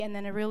and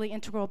then a really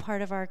integral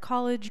part of our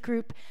college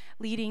group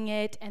leading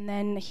it. And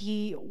then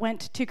he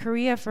went to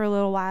Korea for a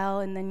little while,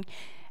 and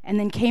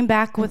then came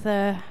back with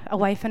a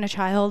wife and a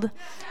child.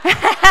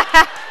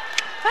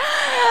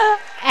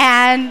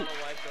 And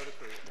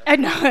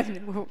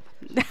no,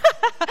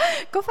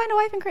 go find a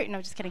wife in Korea.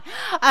 No, just kidding.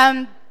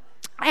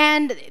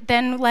 And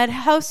then led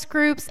house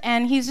groups,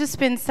 and he's just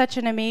been such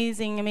an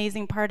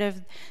amazing part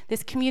of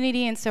this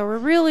community. And so we're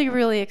really,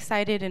 really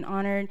excited and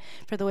honored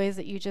for the ways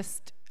that you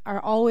just are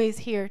always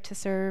here to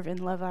serve and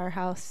love our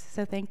house.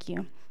 So thank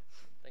you.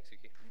 Thanks,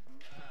 Yuki.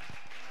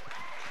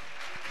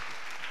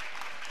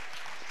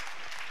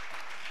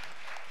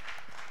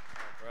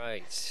 All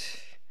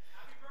right.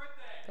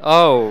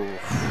 Oh.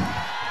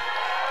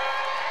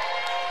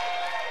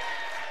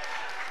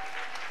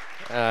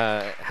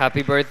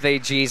 Happy birthday,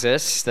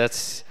 Jesus.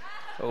 That's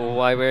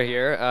why we're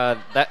here.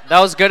 That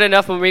was good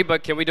enough for me,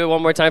 but can we do it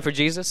one more time for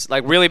Jesus?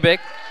 Like really big?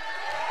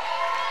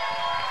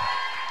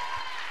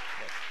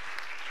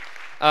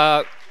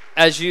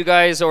 As you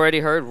guys already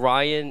heard,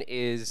 Ryan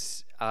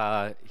is,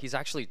 he's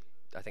actually,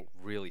 I think,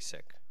 really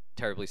sick,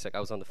 terribly sick. I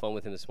was on the phone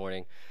with him this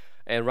morning.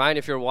 And Ryan,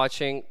 if you're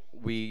watching,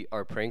 we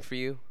are praying for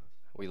you.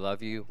 We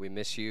love you. We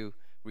miss you.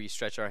 We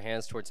stretch our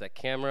hands towards that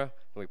camera, and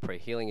we pray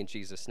healing in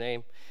Jesus'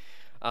 name.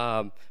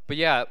 But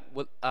yeah,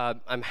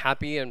 I'm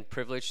happy and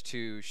privileged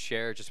to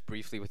share just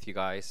briefly with you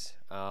guys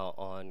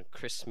on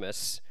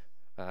Christmas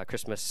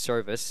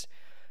service.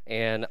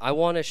 And I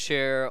want to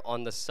share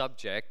on the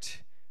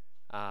subject,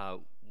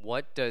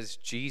 what does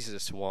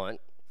Jesus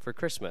want for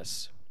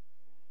Christmas?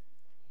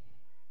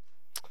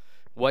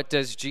 What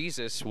does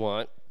Jesus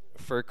want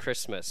for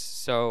Christmas?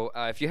 So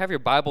if you have your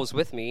Bibles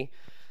with me,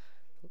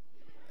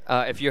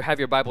 if you have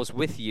your Bibles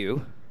with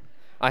you,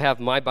 I have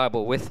my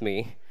Bible with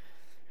me.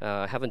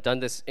 I haven't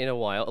done this in a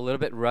while, a little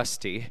bit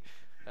rusty.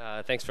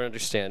 Thanks for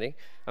understanding.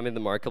 I'm in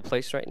the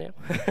marketplace right now.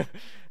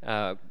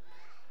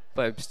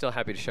 But I'm still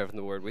happy to share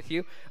the word with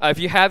you. If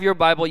you have your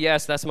Bible,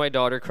 yes, that's my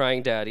daughter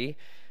crying daddy.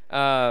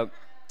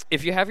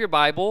 If you have your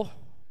Bible,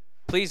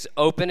 please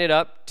open it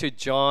up to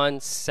John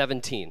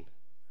 17.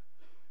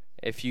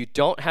 If you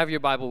don't have your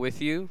Bible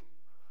with you,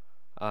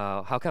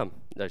 how come?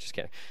 No, just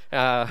kidding.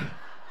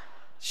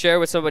 Share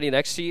with somebody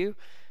next to you.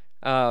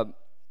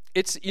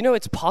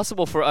 It's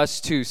possible for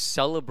us to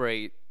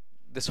celebrate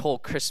this whole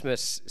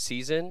Christmas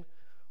season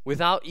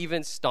without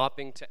even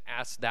stopping to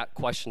ask that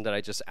question that I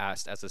just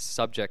asked as a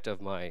subject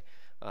of my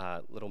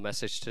little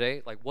message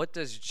today. Like, what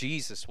does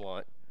Jesus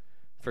want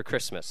for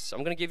Christmas? So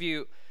I'm going to give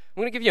you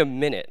a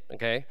minute,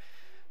 okay?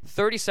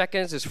 30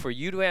 seconds is for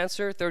you to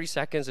answer. 30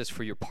 seconds is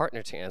for your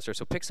partner to answer.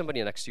 So pick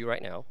somebody next to you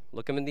right now.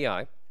 Look them in the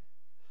eye.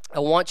 I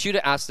want you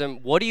to ask them,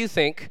 what do you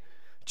think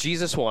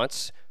Jesus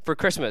wants for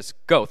Christmas?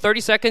 Go.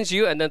 30 seconds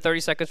you, and then 30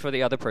 seconds for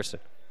the other person.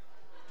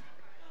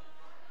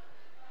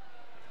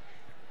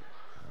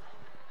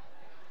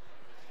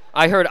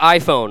 I heard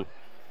iPhone.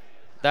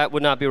 That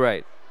would not be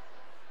right.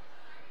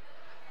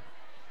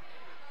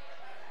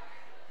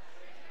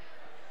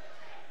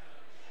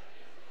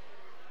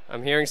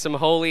 I'm hearing some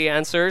holy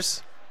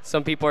answers.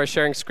 Some people are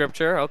sharing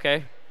scripture.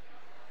 Okay.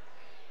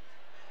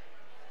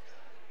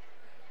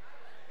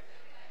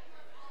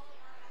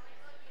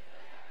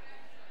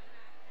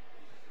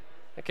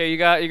 Okay, you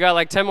got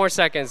like 10 more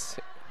seconds.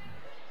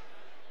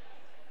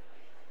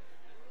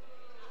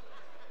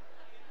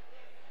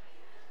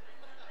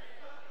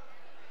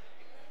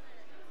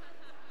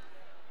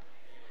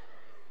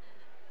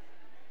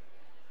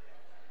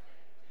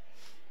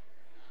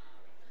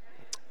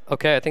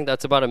 Okay, I think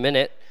that's about a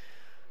minute.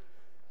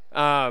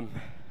 I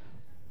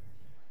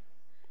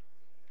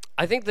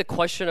think the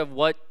question of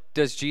what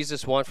does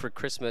Jesus want for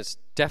Christmas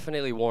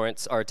definitely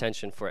warrants our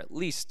attention for at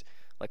least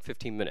like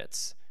 15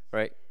 minutes,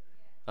 right?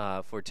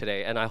 For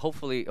today. And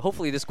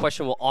hopefully this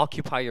question will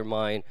occupy your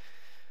mind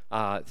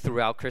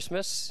throughout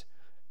Christmas,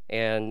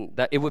 and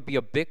that it would be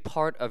a big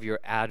part of your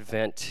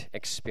Advent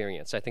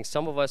experience. I think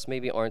some of us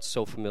maybe aren't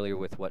so familiar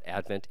with what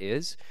Advent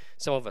is.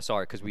 Some of us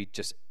are because we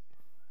just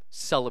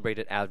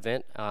celebrated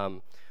Advent.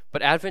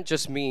 But Advent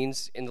just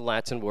means, in the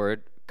Latin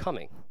word,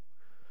 coming.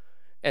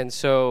 And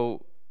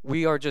so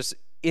we are just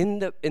in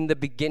the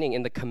beginning,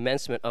 in the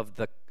commencement of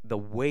the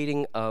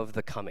waiting of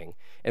the coming.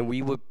 And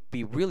we would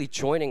be really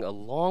joining a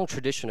long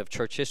tradition of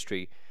church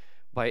history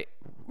by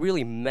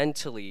really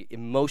mentally,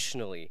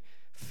 emotionally,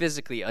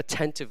 physically,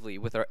 attentively,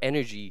 with our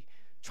energy,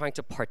 trying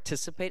to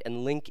participate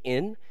and link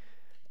in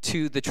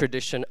to the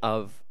tradition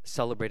of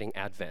celebrating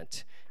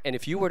Advent. And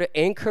if you were to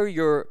anchor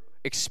your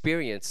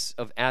experience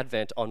of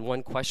Advent on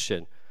one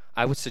question,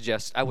 I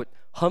would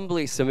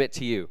humbly submit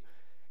to you,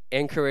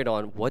 anchor it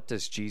on, what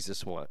does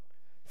Jesus want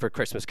for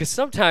Christmas? Because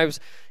sometimes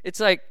it's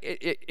like,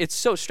 it's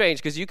so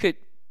strange, because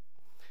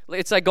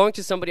it's like going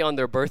to somebody on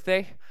their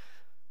birthday,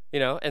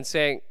 and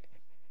saying,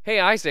 hey,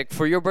 Isaac,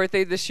 for your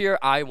birthday this year,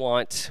 I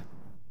want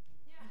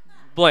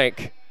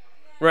blank,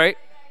 right?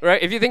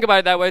 Right? If you think about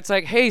it that way, it's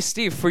like, hey,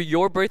 Steve, for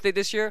your birthday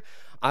this year,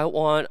 I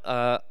want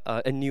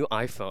a new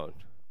iPhone,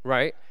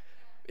 right?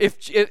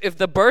 If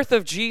the birth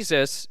of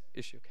Jesus,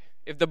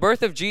 if the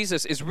birth of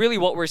Jesus is really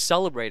what we're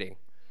celebrating,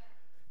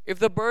 If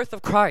the birth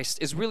of Christ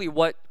is really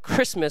what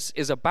Christmas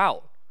is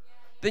about,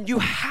 then you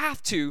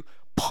have to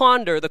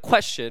ponder the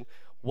question,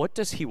 what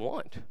does he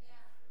want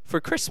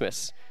for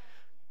Christmas,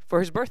 for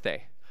his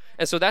birthday?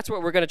 And so that's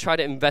what we're going to try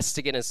to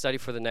investigate and study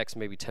for the next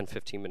maybe 10,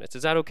 15 minutes.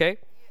 Is that okay?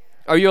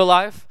 Are you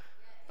alive?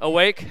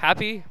 Awake?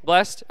 Happy?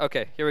 Blessed?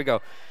 Okay, here we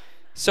go.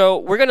 So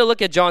we're going to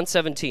look at John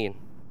 17.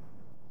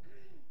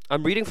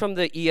 I'm reading from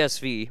the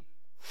ESV.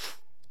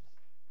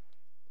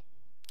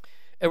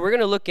 And we're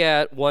going to look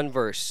at one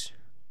verse.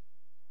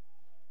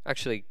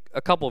 Actually,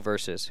 a couple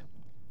verses.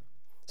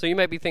 So you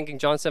might be thinking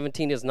John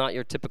 17 is not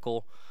your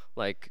typical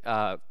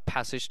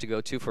passage to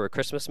go to for a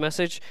Christmas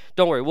message.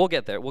 Don't worry, we'll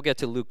get there. We'll get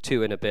to Luke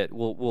 2 in a bit.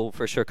 We'll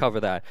for sure cover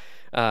that.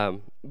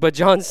 But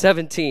John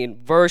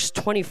 17, verse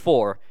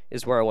 24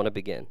 is where I want to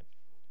begin.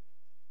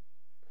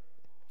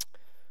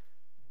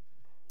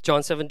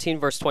 John 17,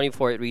 verse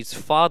 24, it reads,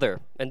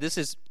 Father, and this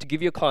is, to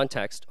give you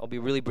context, I'll be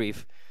really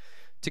brief.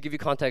 To give you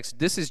context,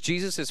 this is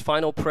Jesus'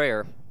 final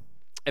prayer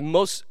and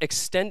most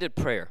extended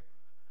prayer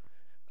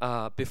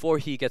before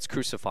he gets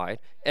crucified.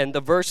 And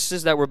the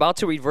verses that we're about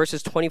to read,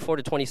 verses 24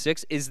 to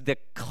 26, is the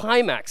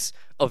climax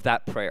of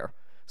that prayer.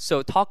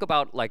 So talk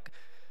about like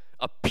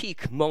a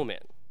peak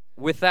moment.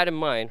 With that in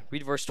mind,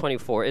 read verse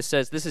 24. It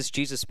says, this is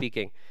Jesus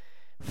speaking.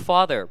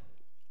 Father,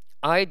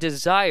 I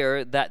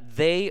desire that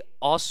they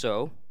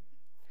also,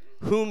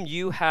 whom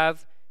you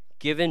have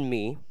given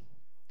me,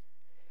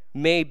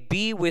 may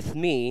be with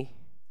me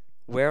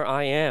where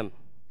I am.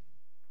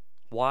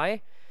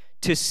 Why?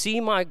 To see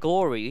my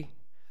glory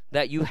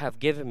that you have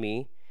given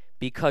me,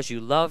 because you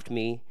loved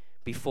me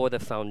before the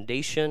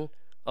foundation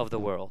of the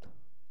world.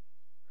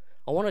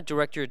 I want to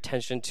direct your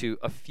attention to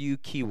a few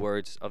key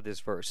words of this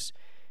verse.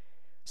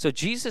 So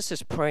Jesus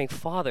is praying,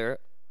 Father,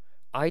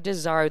 I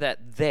desire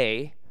that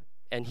they,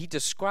 and he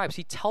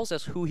tells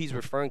us who he's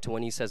referring to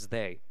when he says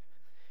they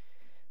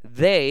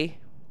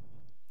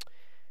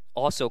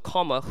also,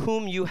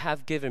 whom you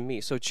have given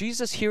me. So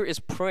Jesus here is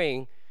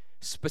praying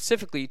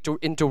specifically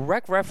in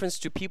direct reference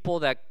to people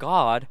that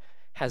God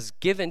has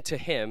given to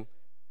him,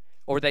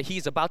 or that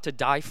he's about to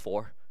die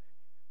for,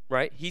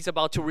 right? He's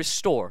about to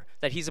restore,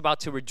 that he's about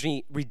to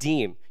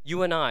redeem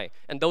you and I,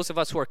 and those of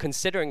us who are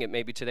considering it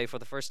maybe today for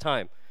the first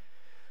time.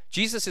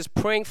 Jesus is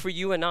praying for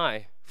you and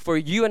I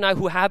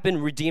who have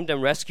been redeemed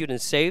and rescued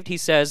and saved. He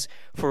says,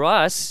 for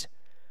us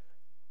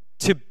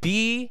to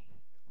be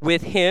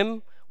with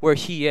him where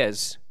he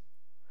is.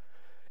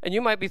 And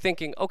you might be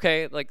thinking,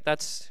 okay, like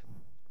that's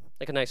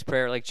like a nice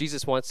prayer. Like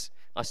Jesus wants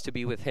us to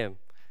be with him.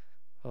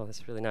 Oh,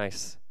 that's really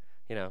nice,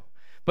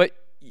 But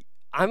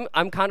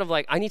I'm kind of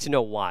like, I need to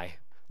know why.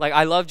 Like,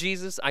 I love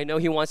Jesus. I know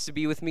he wants to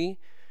be with me.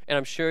 And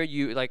I'm sure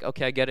you,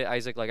 okay, I get it,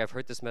 Isaac. Like, I've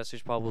heard this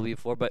message probably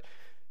before. But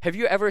have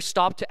you ever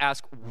stopped to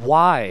ask,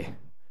 why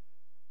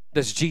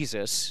does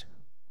Jesus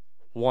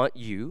want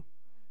you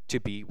to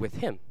be with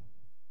him?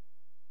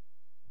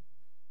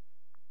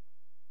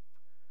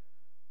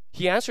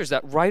 He answers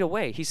that right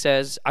away. He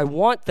says, I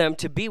want them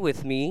to be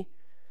with me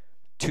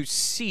to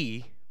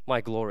see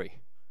my glory.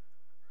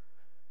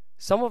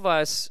 Some of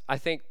us, I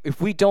think,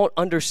 if we don't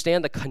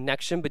understand the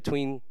connection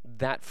between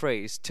that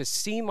phrase, to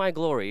see my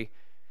glory,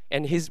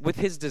 and with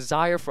his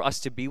desire for us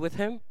to be with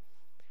him,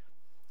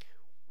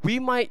 we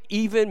might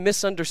even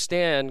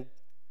misunderstand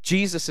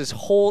Jesus'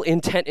 whole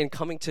intent in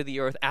coming to the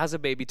earth as a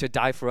baby to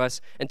die for us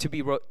and to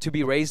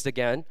be raised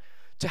again,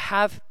 to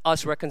have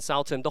us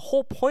reconciled to him. The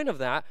whole point of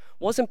that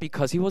wasn't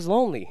because he was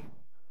lonely.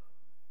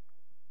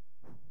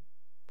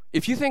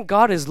 If you think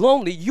God is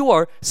lonely, you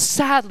are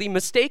sadly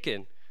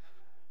mistaken.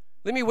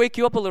 Let me wake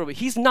you up a little bit.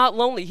 He's not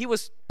lonely. He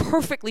was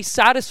perfectly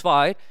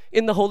satisfied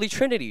in the Holy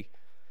Trinity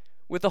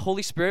with the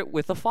Holy Spirit,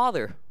 with the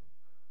Father.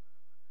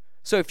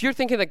 So if you're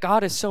thinking that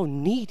God is so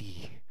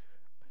needy,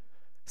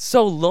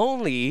 so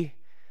lonely,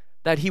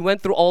 that he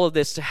went through all of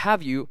this to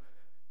have you,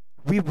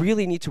 we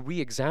really need to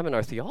re-examine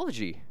our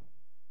theology,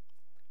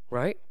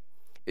 right?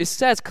 It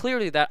says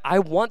clearly that I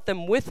want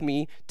them with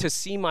me to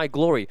see my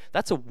glory.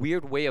 That's a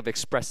weird way of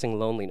expressing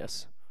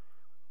loneliness,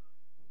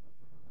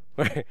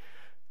 right?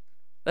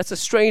 That's a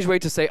strange way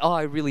to say, oh,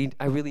 I really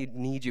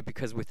need you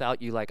because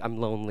without you, I'm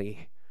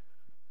lonely,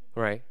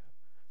 right?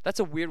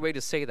 That's a weird way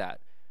to say that.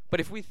 But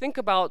if we think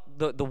about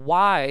the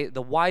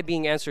why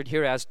being answered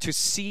here as to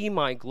see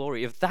my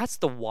glory, if that's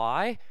the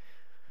why,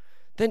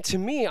 then to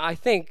me, I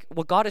think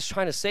what God is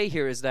trying to say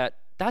here is that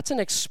that's an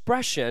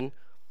expression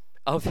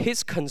of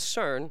his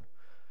concern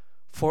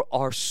for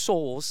our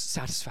soul's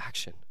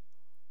satisfaction.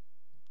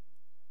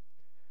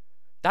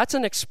 That's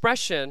an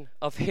expression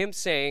of him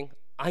saying,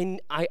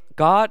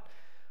 God,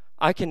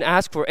 I can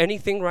ask for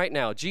anything right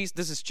now.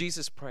 This is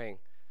Jesus praying.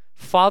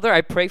 Father,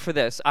 I pray for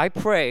this. I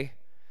pray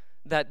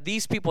that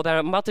these people that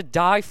I'm about to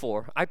die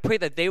for, I pray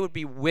that they would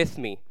be with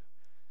me.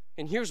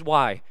 And here's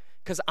why.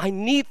 Because I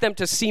need them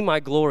to see my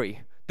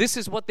glory. This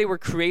is what they were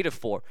created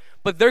for.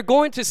 But they're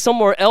going to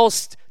somewhere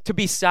else to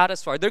be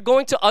satisfied. They're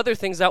going to other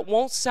things that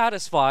won't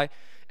satisfy.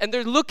 And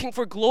they're looking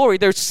for glory.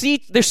 They're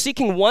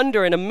seeking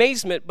wonder and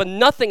amazement, but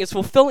nothing is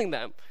fulfilling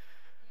them.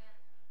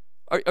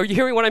 Are you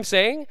hearing what I'm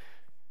saying?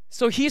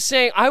 So he's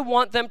saying, I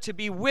want them to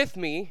be with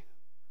me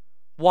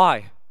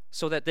Why?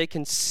 So that they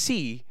can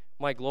see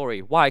my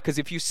glory. Why? Because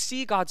if you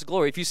see God's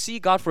glory, if you see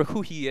God for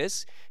who He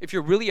is, if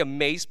you're really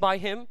amazed by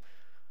Him,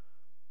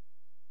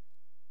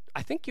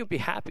 I think you'd be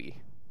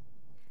happy.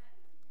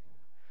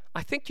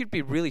 I think you'd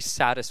be really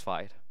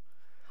satisfied.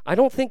 I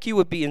don't think you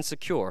would be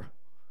insecure.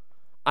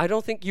 I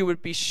don't think you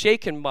would be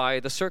shaken by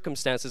the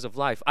circumstances of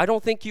life. I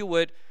don't think you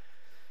would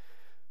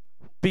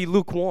be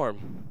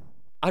lukewarm.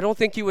 I don't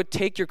think you would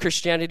take your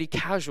Christianity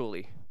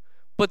casually.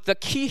 But the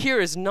key here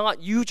is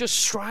not you just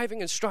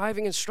striving and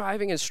striving and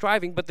striving and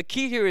striving, but the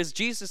key here is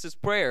Jesus'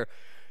 prayer,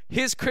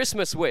 His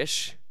Christmas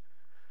wish.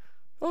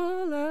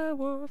 All I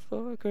want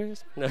for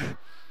Christmas. No,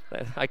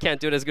 I can't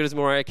do it as good as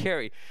Mariah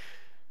Carey.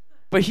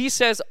 But He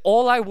says,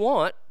 all I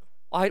want,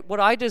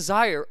 what I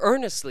desire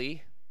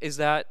earnestly is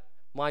that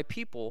my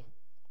people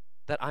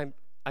that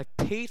I've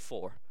paid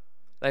for,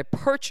 that I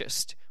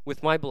purchased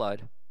with my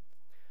blood,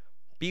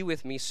 be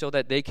with me so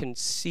that they can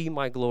see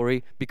my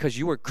glory, because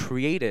you were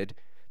created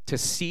to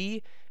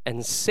see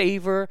and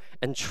savor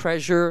and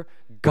treasure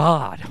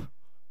God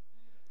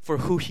for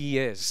who He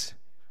is.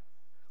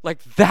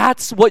 Like,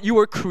 that's what you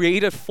were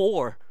created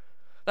for.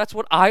 That's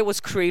what I was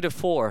created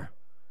for.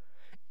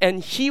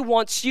 And He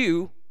wants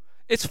you.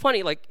 It's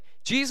funny, like,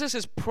 Jesus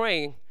is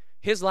praying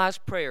His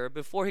last prayer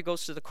before He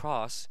goes to the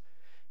cross,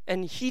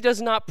 and He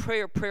does not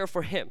pray a prayer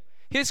for Him.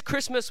 His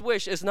Christmas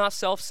wish is not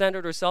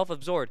self-centered or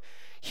self-absorbed.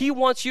 He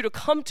wants you to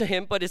come to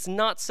Him, but it's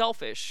not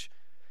selfish.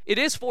 It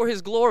is for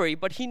His glory,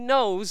 but He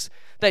knows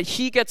that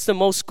He gets the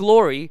most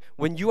glory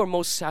when you are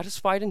most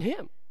satisfied in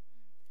Him.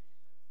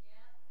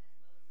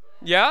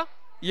 Yeah?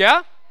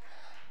 Yeah?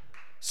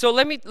 So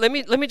let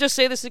me just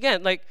say this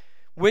again. Like,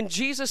 when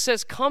Jesus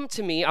says, come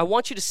to me, I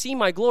want you to see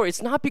my glory,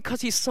 it's not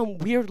because He's some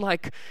weird,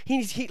 like, he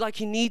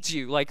needs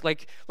you,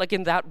 like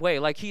in that way.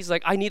 Like, He's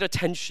like, I need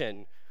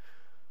attention.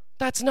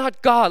 That's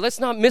not God. Let's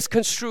not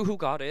misconstrue who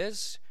God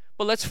is,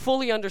 but let's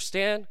fully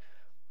understand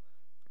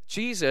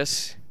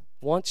Jesus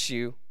wants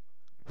you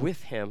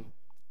with Him.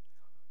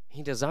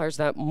 He desires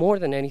that more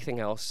than anything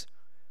else,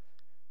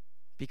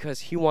 because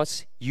He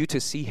wants you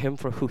to see Him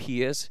for who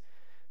He is,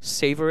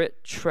 savor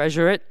it,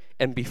 treasure it,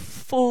 and be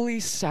fully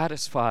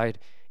satisfied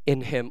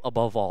in Him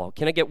above all.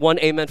 Can I get one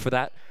amen for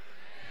that?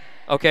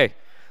 Okay.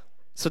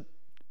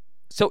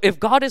 So if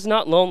God is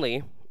not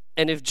lonely,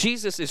 and if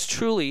Jesus is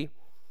truly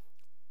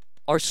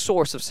our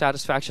source of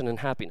satisfaction and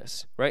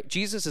happiness, right?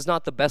 Jesus is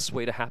not the best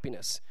way to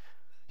happiness.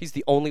 He's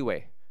the only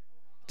way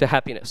to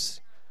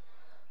happiness.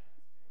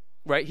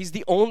 Right? He's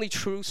the only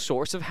true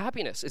source of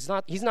happiness.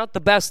 He's not the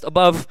best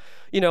above,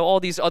 all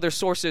these other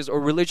sources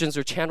or religions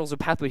or channels or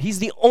pathways. He's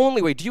the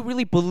only way. Do you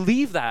really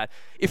believe that?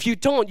 If you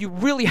don't, you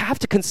really have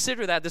to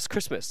consider that this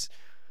Christmas.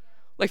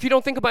 Like, if you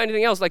don't think about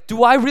anything else, like,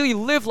 do I really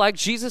live like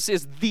Jesus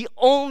is the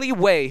only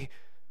way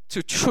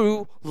to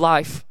true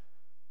life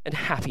and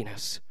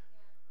happiness?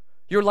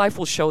 Your life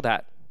will show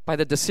that by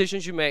the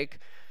decisions you make,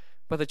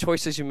 by the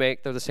choices you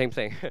make. They're the same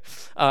thing.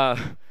 By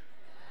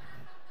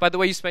the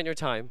way you spend your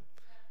time.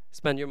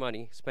 Spend your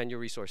money, spend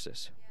your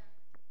resources.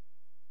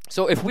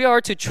 So if we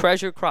are to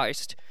treasure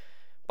Christ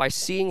by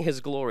seeing His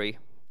glory,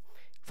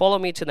 follow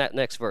me to that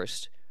next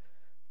verse.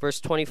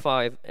 Verse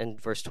 25 and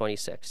verse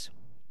 26.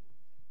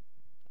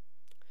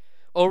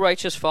 O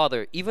righteous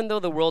Father, even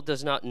though the world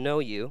does not know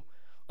you,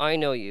 I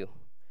know you.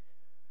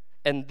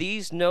 And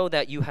these know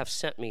that you have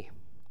sent me.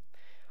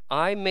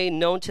 I made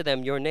known to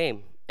them your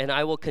name, and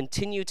I will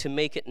continue to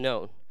make it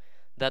known,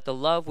 that the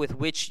love with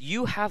which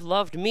you have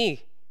loved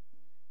me,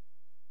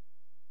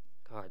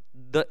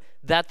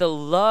 that the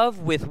love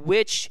with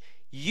which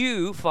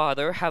you,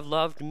 Father, have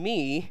loved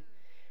me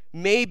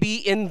may be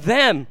in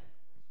them,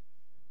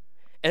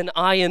 and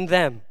I in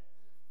them.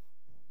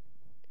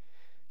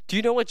 Do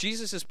you know what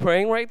Jesus is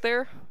praying right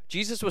there?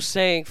 Jesus was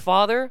saying,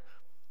 Father,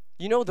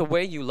 you know the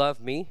way you love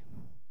me,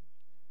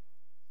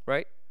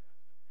 right?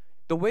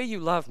 The way you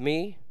love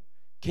me,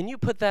 can you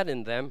put that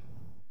in them?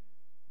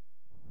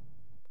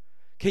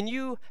 Can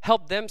you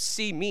help them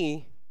see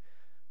me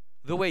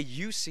the way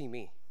you see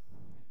me?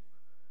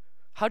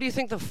 How do you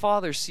think the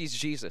Father sees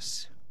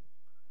Jesus?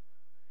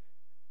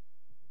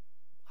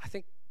 I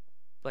think,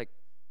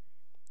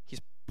 He's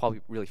probably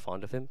really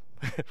fond of Him.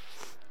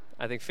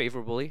 I think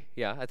favorably,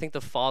 yeah. I think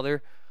the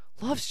Father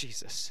loves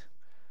Jesus.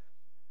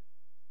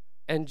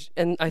 And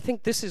I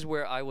think this is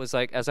where I was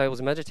like, as I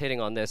was meditating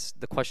on this,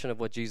 the question of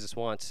what Jesus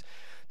wants,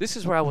 this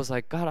is where I was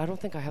like, God, I don't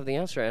think I have the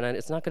answer. And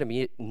it's not going to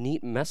be a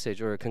neat message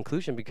or a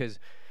conclusion, because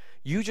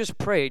you just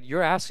prayed,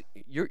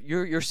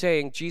 you're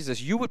saying,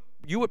 Jesus, you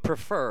would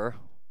prefer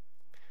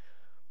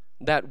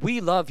that we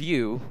love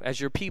you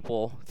as your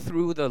people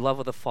through the love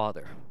of the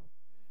Father.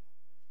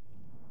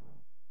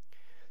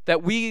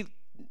 That we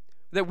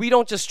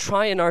don't just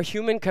try in our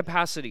human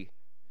capacity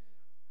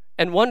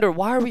and wonder,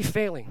 why are we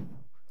failing?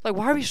 Like,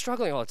 why are we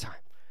struggling all the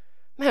time?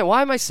 Man,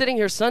 why am I sitting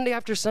here Sunday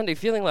after Sunday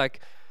feeling like,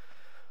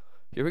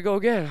 here we go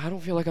again. I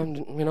don't feel like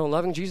I'm,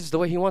 loving Jesus the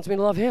way He wants me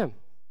to love Him.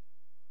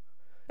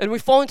 And we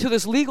fall into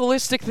this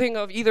legalistic thing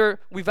of either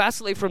we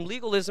vacillate from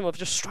legalism of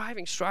just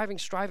striving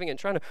and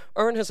trying to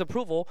earn His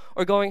approval,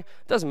 or going,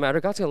 doesn't matter,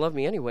 God's going to love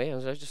me anyway.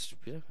 I just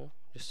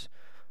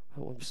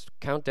We'll just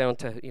count down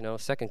to,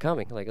 second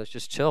coming. Like, let's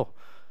just chill,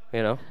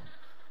 you know.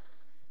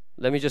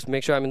 Let me just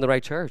make sure I'm in the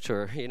right church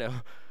or.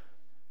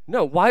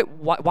 No,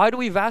 why do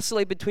we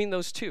vacillate between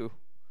those two?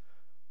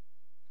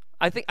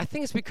 I think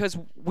it's because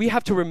we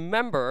have to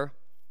remember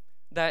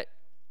that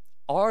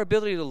our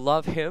ability to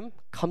love him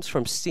comes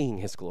from seeing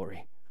his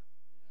glory.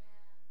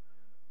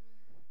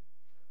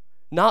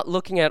 Not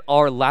looking at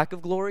our lack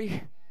of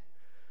glory,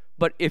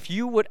 but if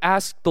you would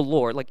ask the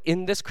Lord, like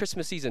in this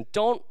Christmas season,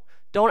 don't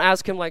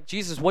ask him like,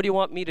 Jesus, what do you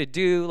want me to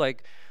do?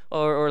 Like,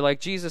 or like,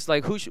 Jesus,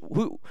 like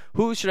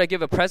who should I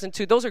give a present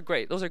to? Those are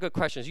great. Those are good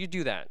questions. You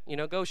do that.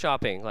 Go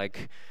shopping.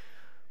 Like,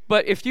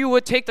 but if you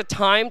would take the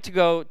time to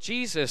go,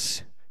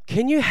 Jesus,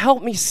 can you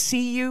help me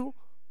see you?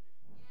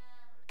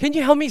 Can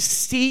you help me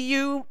see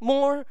you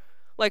more,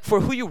 like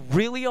for who you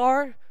really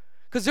are?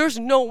 Because there's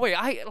no way.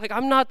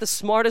 I'm not the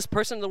smartest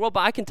person in the world, but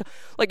I can tell.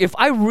 Like, if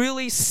I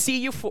really see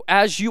you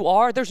as you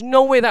are, there's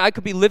no way that I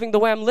could be living the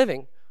way I'm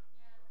living.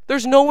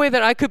 There's no way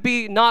that I could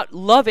be not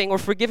loving or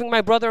forgiving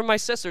my brother or my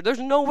sister. There's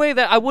no way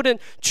that I wouldn't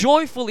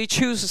joyfully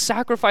choose to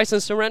sacrifice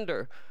and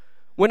surrender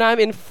when I'm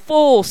in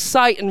full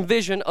sight and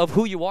vision of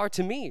who you are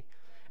to me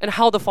and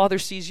how the Father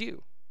sees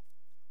you.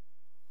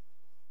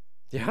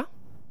 Yeah?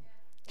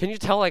 Can you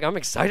tell, like, I'm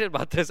excited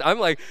about this? I'm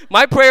like,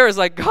 my prayer is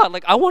like, God,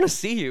 like, I want to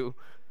see you.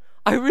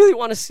 I really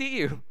want to see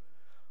you.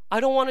 I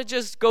don't want to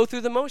just go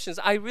through the motions.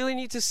 I really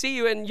need to see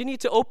you, and you need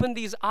to open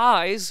these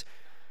eyes,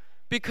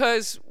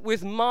 because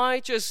with my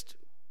just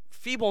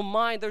feeble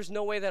mind, there's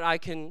no way that I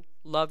can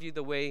love you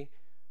the way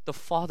the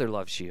Father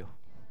loves you.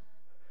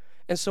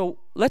 And so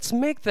let's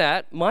make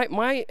that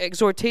my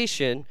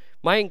exhortation,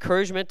 my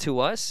encouragement to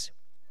us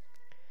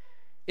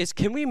is,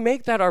 can we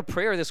make that our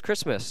prayer this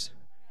Christmas?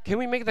 Can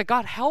we make that,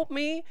 God, help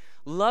me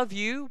love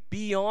you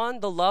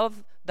beyond the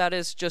love that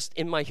is just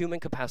in my human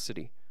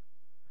capacity?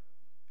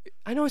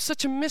 I know it's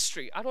such a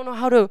mystery. I don't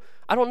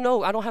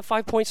know. I don't have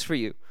 5 points for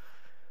you.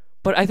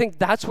 But I think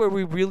that's where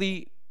we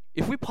really,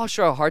 if we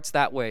posture our hearts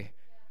that way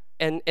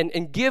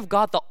and give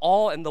God the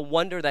awe and the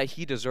wonder that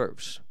he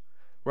deserves,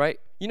 right?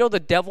 The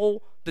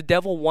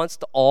devil wants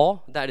the awe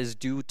that is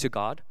due to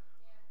God.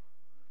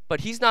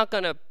 But he's not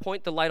going to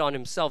point the light on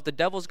himself. The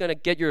devil's going to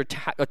get your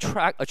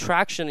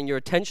attraction and your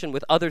attention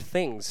with other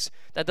things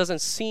that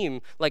doesn't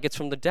seem like it's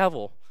from the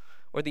devil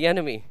or the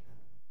enemy.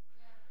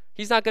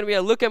 He's not going to be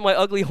like, look at my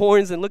ugly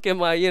horns and look at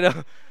my,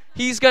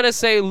 He's going to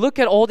say, look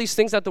at all these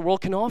things that the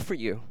world can offer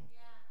you.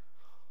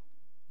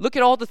 Look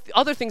at all the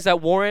other things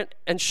that warrant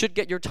and should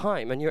get your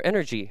time and your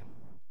energy.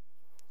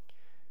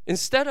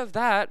 Instead of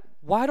that,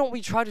 why don't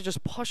we try to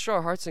just posture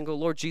our hearts and go,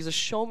 Lord Jesus,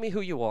 show me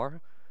who you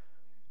are.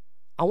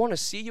 I want to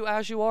see you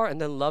as you are and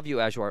then love you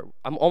as you are.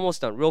 I'm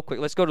almost done. Real quick,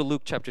 let's go to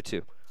Luke chapter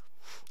 2.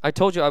 I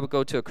told you I would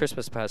go to a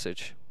Christmas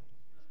passage.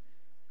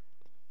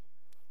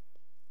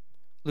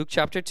 Luke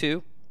chapter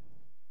 2.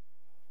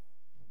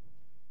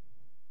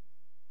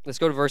 Let's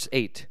go to verse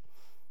 8.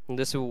 And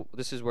this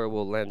is where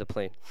we'll land the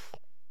plane.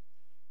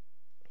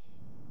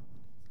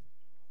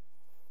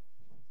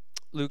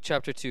 Luke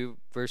chapter 2,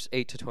 verse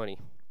 8 to 20.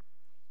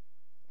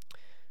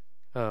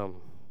 I'll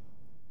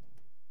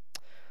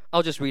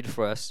just read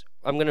for us.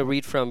 I'm going to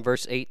read from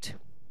verse 8.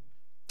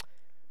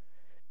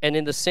 And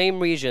in the same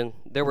region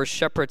there were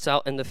shepherds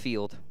out in the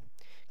field,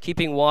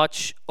 keeping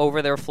watch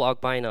over their flock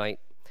by night.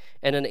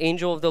 And an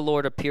angel of the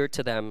Lord appeared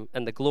to them,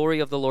 and the glory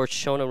of the Lord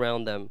shone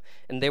around them,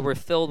 and they were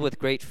filled with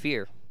great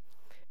fear.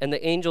 And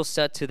the angel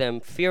said to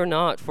them, Fear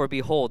not, for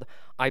behold,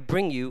 I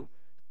bring you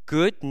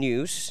good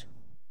news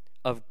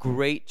of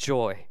great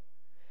joy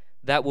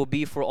that will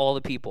be for all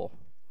the people.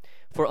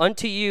 For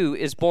unto you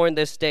is born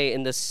this day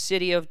in the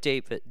city of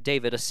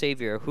David a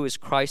Savior, who is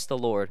Christ the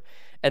Lord.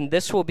 And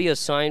this will be a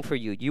sign for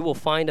you. You will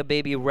find a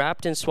baby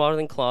wrapped in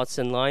swaddling cloths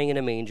and lying in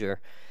a manger.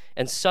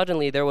 And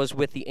suddenly there was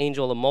with the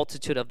angel a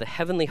multitude of the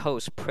heavenly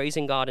host,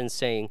 praising God and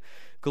saying,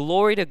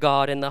 Glory to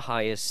God in the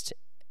highest,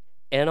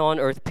 and on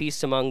earth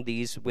peace among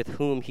these with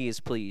whom he is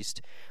pleased.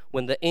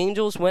 When the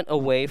angels went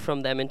away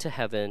from them into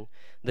heaven,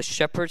 the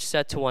shepherds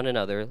said to one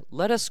another,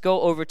 Let us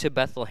go over to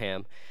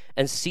Bethlehem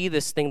and see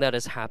this thing that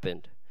has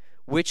happened,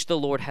 which the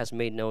Lord has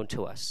made known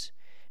to us.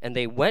 And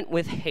they went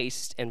with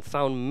haste and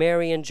found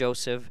Mary and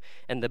Joseph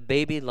and the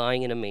baby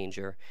lying in a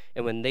manger.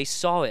 And when they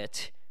saw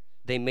it,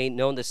 they made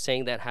known the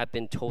saying that had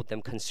been told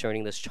them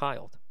concerning this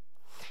child.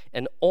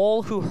 And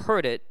all who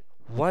heard it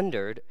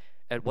wondered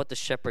at what the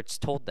shepherds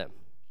told them.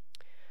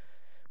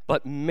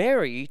 But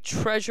Mary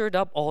treasured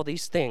up all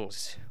these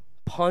things,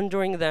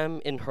 pondering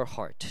them in her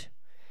heart.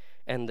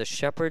 And the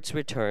shepherds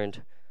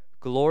returned,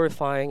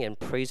 glorifying and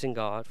praising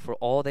God for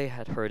all they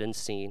had heard and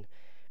seen,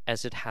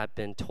 as it had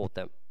been told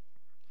them.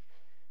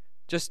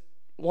 Just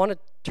want to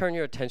turn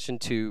your attention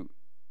to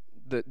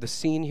the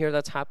scene here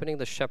that's happening,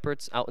 the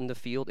shepherds out in the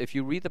field. If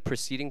you read the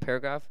preceding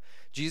paragraph,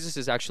 Jesus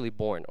is actually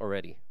born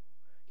already.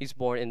 He's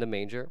born in the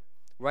manger.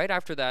 Right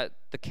after that,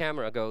 the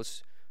camera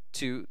goes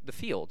to the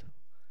field,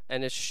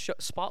 and it's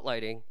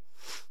spotlighting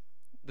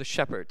the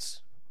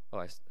shepherds. Oh,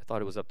 I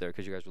thought it was up there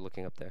because you guys were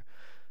looking up there.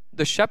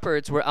 The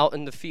shepherds were out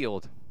in the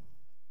field.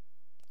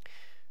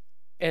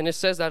 And it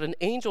says that an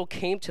angel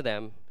came to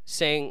them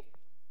saying,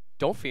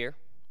 don't fear.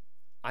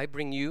 I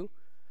bring you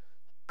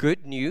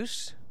good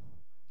news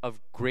of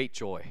great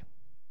joy.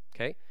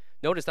 Okay?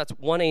 Notice that's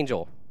one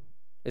angel.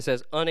 It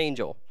says an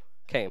angel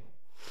came.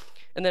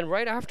 And then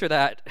right after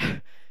that,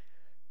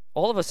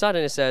 all of a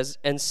sudden it says,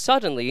 and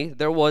suddenly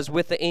there was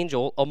with the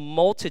angel a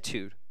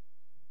multitude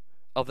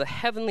of the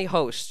heavenly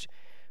host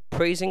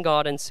praising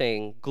God and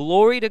saying,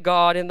 Glory to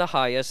God in the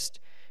highest,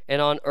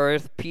 and on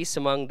earth peace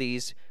among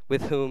these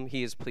with whom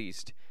he is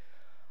pleased.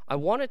 I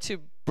wanted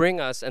to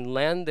bring us and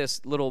land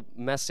this little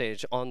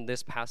message on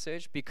this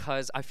passage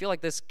because I feel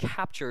like this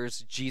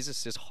captures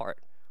Jesus' heart.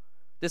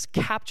 This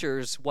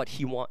captures what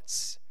he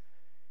wants.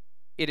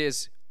 It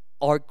is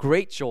our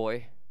great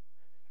joy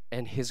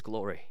and his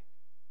glory.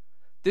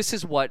 This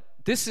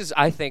is,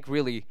 I think,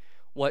 really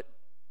what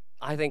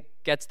I think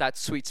gets that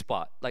sweet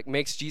spot, like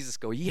makes Jesus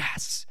go,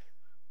 yes.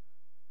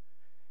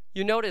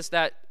 You notice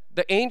that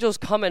the angels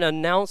come and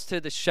announce to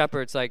the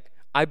shepherds, like,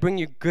 I bring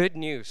you good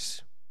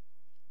news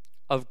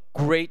of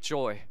great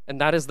joy, and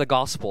that is the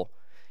gospel.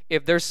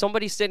 If there's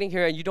somebody sitting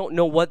here and you don't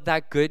know what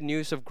that good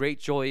news of great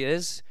joy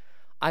is,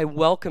 I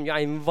welcome you. I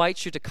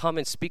invite you to come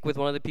and speak with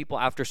one of the people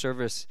after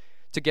service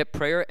to get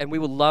prayer, and we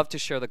would love to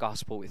share the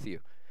gospel with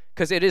you.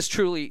 Because it is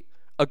truly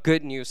a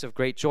good news of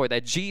great joy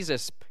that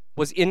Jesus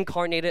was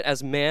incarnated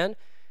as man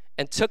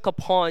and took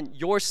upon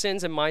your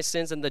sins and my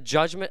sins, and the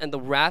judgment and the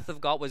wrath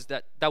of God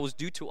that was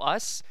due to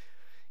us.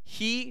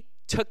 He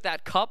took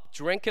that cup,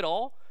 drank it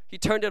all. He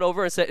turned it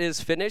over and said, it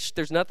is finished.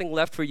 There's nothing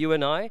left for you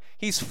and I.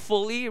 He's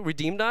fully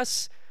redeemed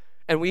us,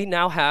 and we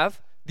now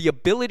have the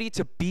ability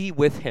to be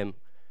with him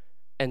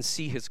and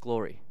see his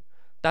glory.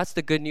 That's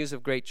the good news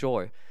of great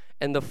joy.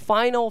 And the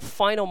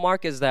final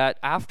mark is that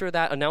after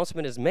that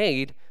announcement is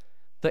made,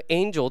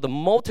 the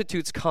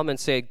multitudes come and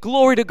say,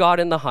 Glory to God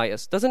in the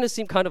highest. Doesn't it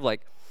seem kind of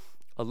like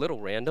a little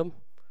random?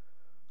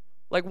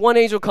 Like one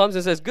angel comes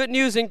and says, good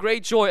news and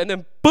great joy, and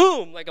then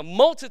boom, like a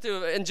multitude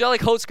of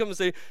angelic hosts come and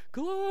say,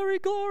 glory,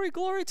 glory,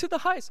 glory to the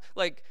highest.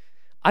 Like,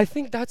 I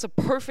think that's a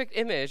perfect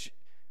image,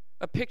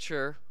 a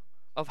picture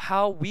of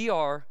how we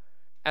are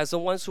as the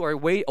ones who are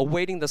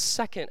awaiting the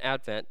second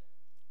advent,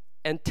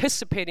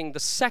 anticipating the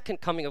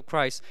second coming of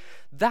Christ.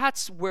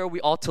 That's where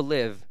we ought to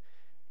live,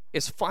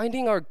 is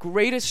finding our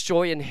greatest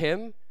joy in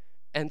him,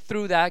 and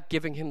through that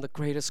giving him the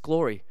greatest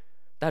glory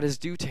that is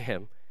due to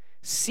him.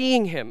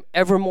 Seeing him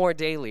ever more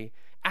daily,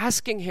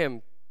 asking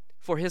him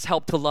for his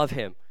help to love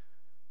him.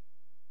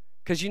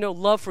 Because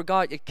love for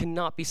God, it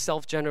cannot be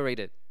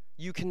self-generated.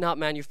 You cannot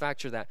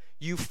manufacture that.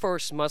 You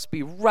first must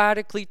be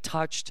radically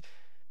touched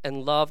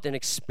and loved and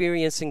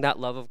experiencing that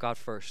love of God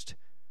first.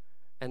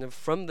 And then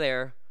from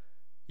there,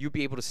 you'll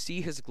be able to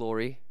see his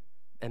glory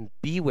and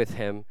be with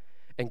him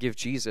and give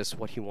Jesus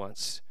what he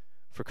wants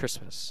for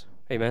Christmas.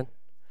 Amen?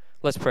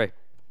 Let's pray.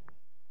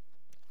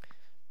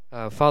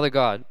 Father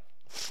God,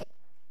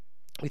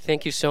 we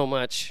thank you so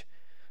much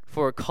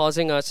for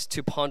causing us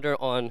to ponder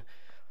on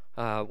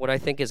what I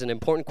think is an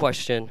important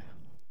question.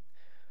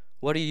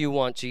 What do you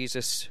want,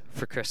 Jesus,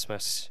 for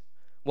Christmas?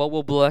 What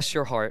will bless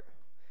your heart?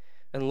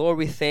 And Lord,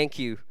 we thank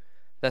you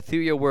that through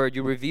your word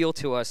you reveal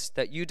to us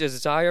that you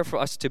desire for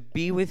us to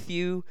be with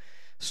you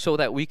so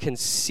that we can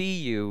see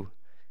you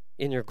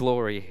in your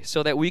glory,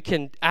 so that we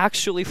can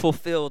actually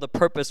fulfill the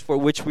purpose for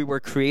which we were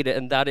created,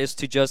 and that is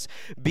to just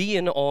be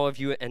in awe of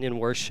you and in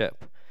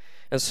worship.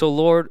 And so,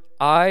 Lord,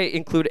 I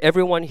include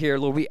everyone here.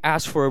 Lord, we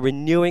ask for a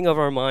renewing of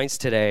our minds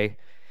today.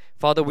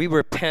 Father, we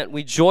repent.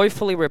 We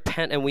joyfully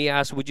repent, and we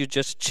ask, would you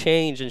just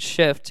change and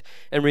shift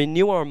and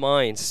renew our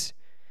minds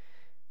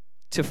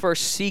to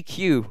first seek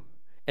you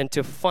and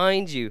to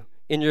find you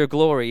in your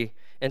glory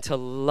and to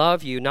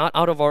love you, not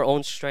out of our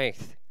own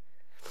strength,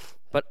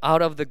 but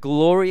out of the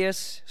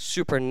glorious,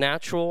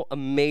 supernatural,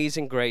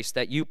 amazing grace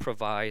that you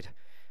provide,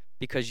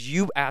 because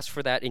you asked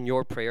for that in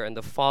your prayer, and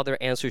the Father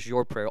answers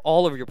your prayer.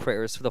 All of your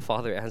prayers, the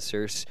Father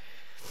answers.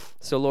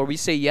 So, Lord, we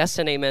say yes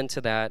and amen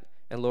to that.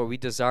 And, Lord, we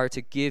desire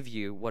to give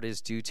you what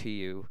is due to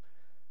you.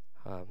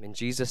 In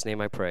Jesus' name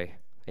I pray.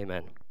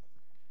 Amen.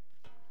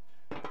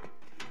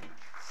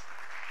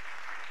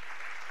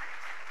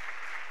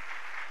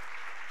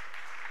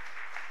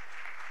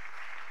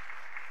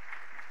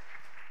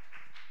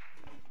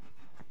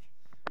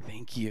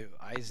 Thank you,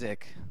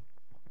 Isaac.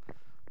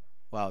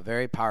 Wow,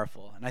 very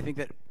powerful. And I think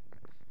that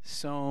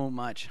so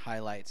much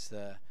highlights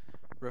the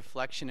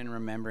reflection and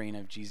remembering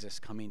of Jesus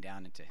coming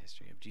down into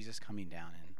history, of Jesus coming down and